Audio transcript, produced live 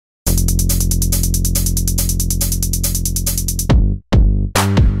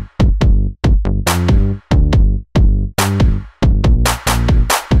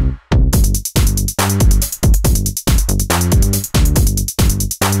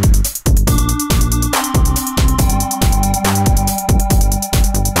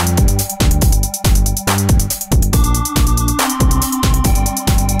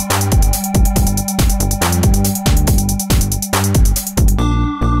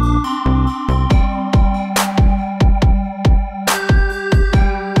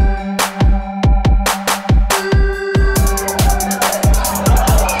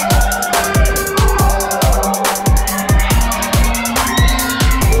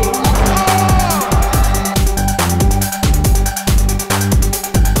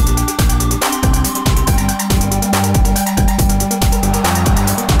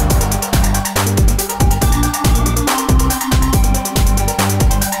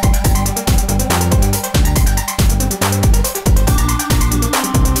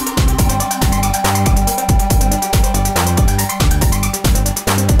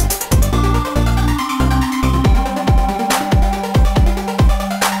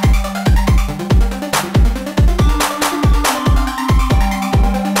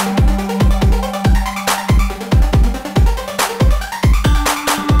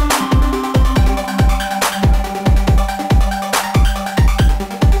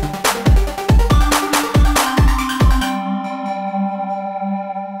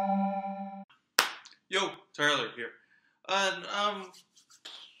trailer here. And,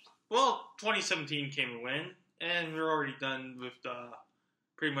 well, 2017 came and went, and we're already done with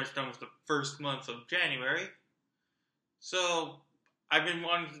pretty much done with the first month of January. So, I've been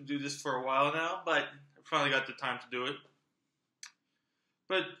wanting to do this for a while now, but I finally got the time to do it.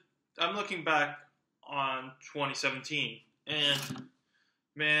 But I'm looking back on 2017, and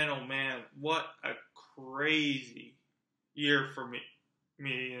man, oh man, what a crazy year for me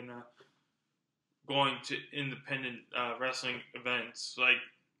and going to independent wrestling events. Like,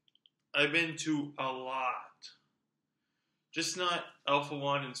 I've been to a lot. Just not Alpha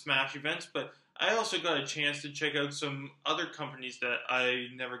One and Smash events, but I also got a chance to check out some other companies that I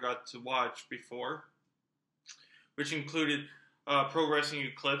never got to watch before, which included Pro Wrestling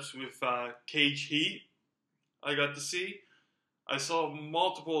Eclipse with Cage Heat. I got to see. I saw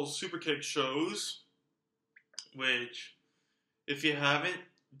multiple Superkick shows, which, if you haven't,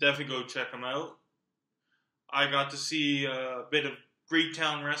 definitely go check them out. I got to see a bit of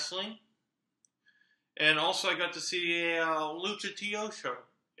Greektown Wrestling. And also I got to see a Lucha TO show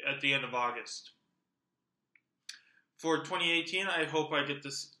at the end of August. For 2018, I hope I get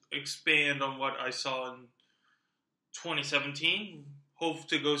to expand on what I saw in 2017. Hope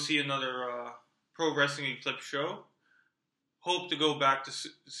to go see another Pro Wrestling Eclipse show. Hope to go back to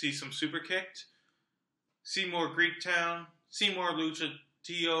see some Superkicked. See more Greektown. See more Lucha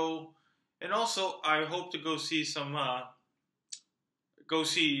TO. And also, I hope to go see some, a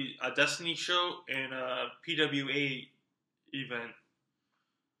Destiny show and a PWA event.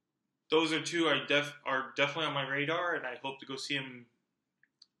 Those are two are definitely on my radar, and I hope to go see them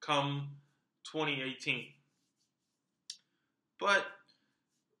come 2018. But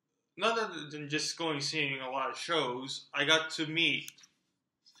other than just going and seeing a lot of shows, I got to meet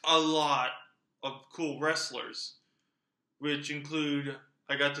a lot of cool wrestlers, which include,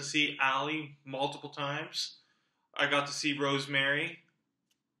 I got to see Allie multiple times. I got to see Rosemary,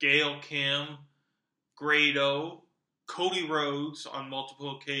 Gail Kim, Grado, Cody Rhodes on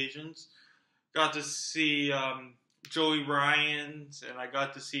multiple occasions. Got to see Joey Ryans, and I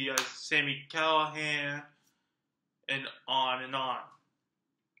got to see Sami Callihan, and on and on.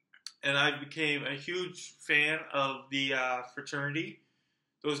 And I became a huge fan of the fraternity.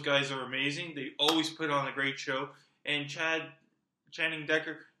 Those guys are amazing. They always put on a great show. And Channing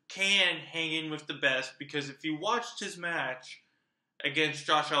Decker can hang in with the best, because if you watched his match against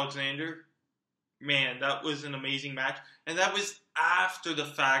Josh Alexander, man, that was an amazing match. And that was after the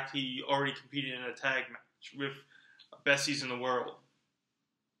fact he already competed in a tag match with Besties in the World.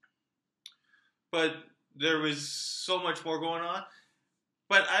 But there was so much more going on.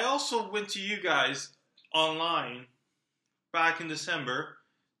 But I also went to you guys online back in December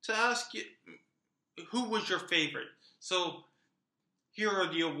to ask you who was your favorite. So here are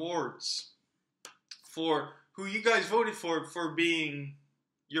the awards for who you guys voted for being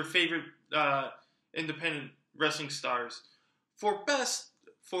your favorite independent wrestling stars. For best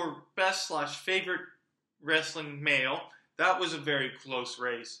 / favorite wrestling male, that was a very close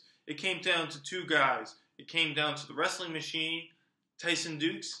race. It came down to two guys. It came down to the Wrestling Machine, Tyson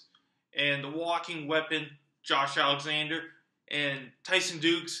Dukes, and the Walking Weapon, Josh Alexander. And Tyson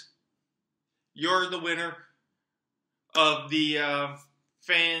Dukes, you're the winner of the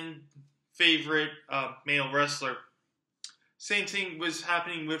fan favorite male wrestler. Same thing was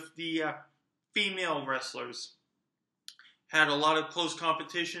happening with the female wrestlers. Had a lot of close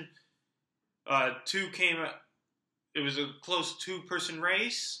competition. It was a close two-person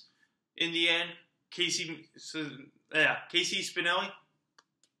race. In the end, Casey Spinelli,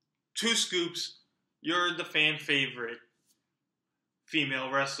 2 scoops. You're the fan favorite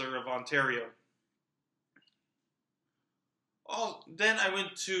female wrestler of Ontario. Then I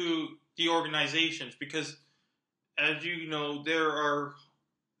went to the organizations, because, as you know, there are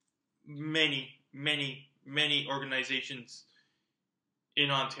many, many, many organizations in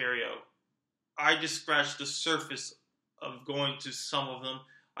Ontario. I just scratched the surface of going to some of them.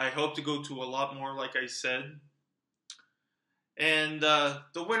 I hope to go to a lot more, like I said. And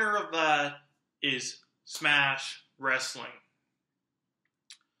the winner of that is Smash Wrestling.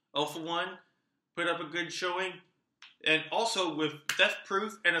 Alpha One put up a good showing. And also with Death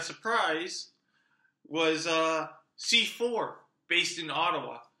Proof and a surprise was C4, based in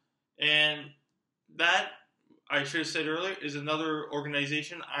Ottawa. And that, I should have said earlier, is another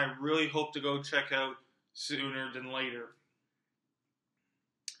organization I really hope to go check out sooner than later.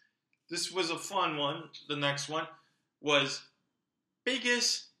 This was a fun one. The next one was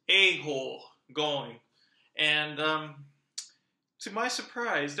Biggest A-Hole Going. And to my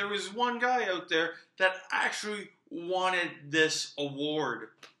surprise, there was one guy out there that actually wanted this award.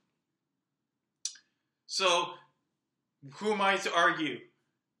 So, who am I to argue?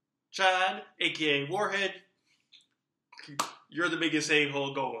 Chad, aka Warhead, you're the biggest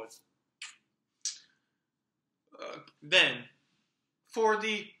a-hole going. Then, for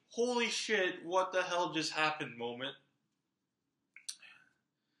the holy shit, what the hell just happened moment,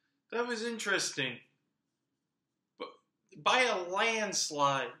 that was interesting. But by a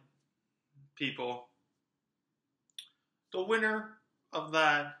landslide, people, the winner of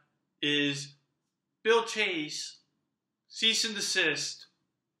that is Bill Chase, cease and desist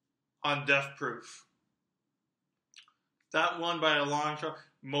on Death Proof. That won by a long shot.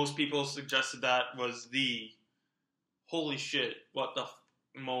 Most people suggested that was the holy shit, what the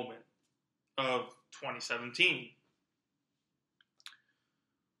moment of 2017.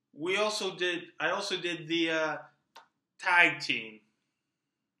 I also did the tag team.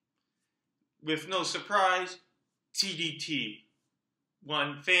 With no surprise, TDT,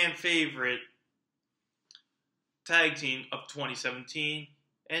 one fan favorite tag team of 2017.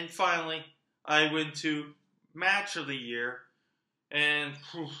 And finally, I went to match of the year. And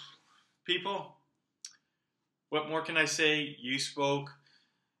people, what more can I say? You spoke.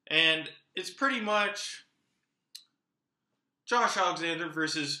 And it's pretty much Josh Alexander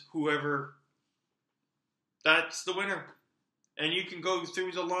versus whoever. That's the winner. And you can go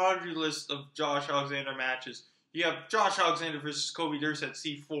through the laundry list of Josh Alexander matches. You have Josh Alexander versus Kobe Durst at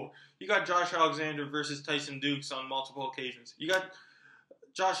C4. You got Josh Alexander versus Tyson Dukes on multiple occasions. You got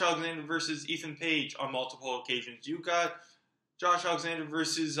Josh Alexander versus Ethan Page on multiple occasions. You got Josh Alexander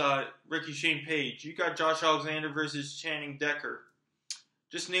versus Ricky Shane Page. You got Josh Alexander versus Channing Decker.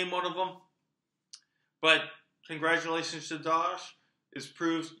 Just name one of them. But congratulations to Josh. It's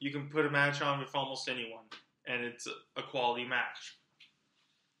proved you can put a match on with almost anyone. And it's a quality match.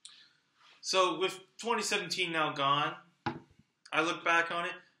 So with 2017 now gone, I look back on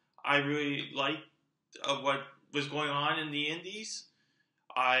it. I really liked what was going on in the Indies.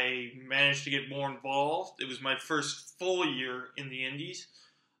 I managed to get more involved. It was my first full year in the Indies.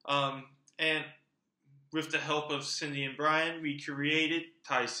 And with the help of Cindy and Brian, we created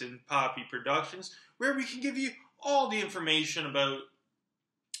Tyson Poppy Productions, where we can give you all the information about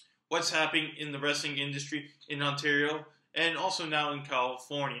what's happening in the wrestling industry in Ontario and also now in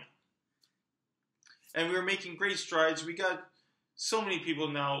California. And we were making great strides. We got so many people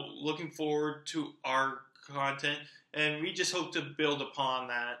now looking forward to our content, and we just hope to build upon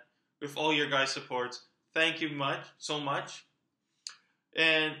that with all your guys' supports. Thank you so much.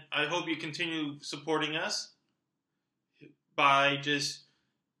 And I hope you continue supporting us by just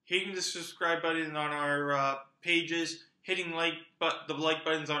hitting the subscribe button on our pages, hitting the like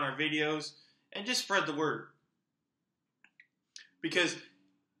buttons on our videos, and just spread the word. Because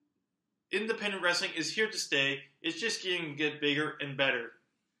independent wrestling is here to stay. It's just going to get bigger and better.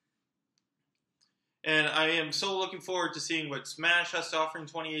 And I am so looking forward to seeing what Smash has to offer in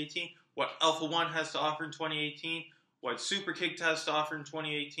 2018, what Alpha One has to offer in 2018, what Superkick has to offer in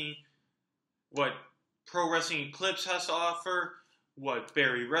 2018, what Pro Wrestling Eclipse has to offer, what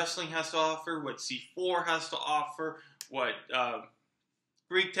Barry Wrestling has to offer, what C4 has to offer, what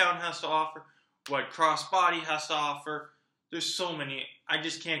Greektown has to offer, what Crossbody has to offer. There's so many. I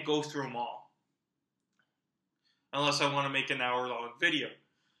just can't go through them all. Unless I want to make an hour-long video.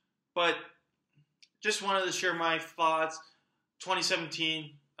 But just wanted to share my thoughts.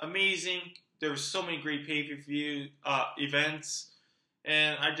 2017, amazing. There were so many great pay-per-view events.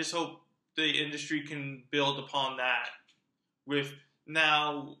 And I just hope the industry can build upon that. With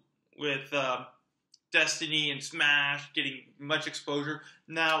Destiny and Smash getting much exposure.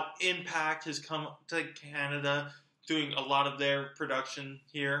 Now Impact has come to Canada, doing a lot of their production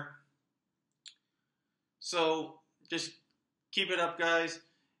here. So just keep it up, guys.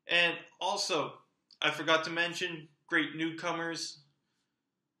 And also, I forgot to mention great newcomers.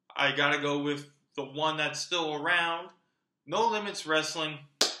 I gotta go with the one that's still around. No Limits Wrestling,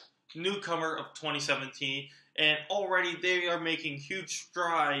 newcomer of 2017. And already they are making huge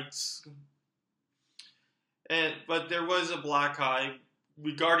strides. But there was a black eye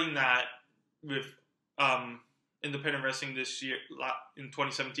regarding that with independent wrestling this year, in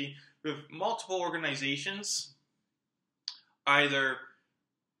 2017, with multiple organizations either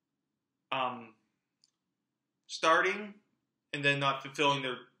starting and then not fulfilling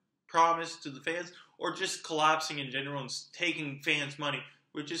their promise to the fans, or just collapsing in general and taking fans' money,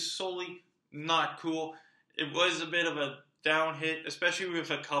 which is solely not cool. It was a bit of a down hit, especially with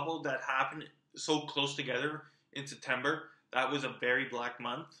a couple that happened so close together in September. That was a very black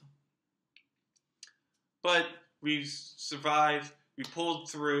month. But we've survived, we pulled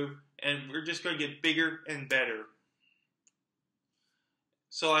through, and we're just going to get bigger and better.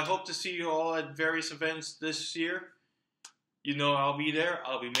 So I hope to see you all at various events this year. You know I'll be there.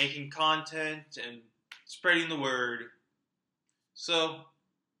 I'll be making content and spreading the word. So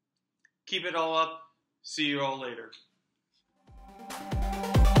keep it all up. See you all later.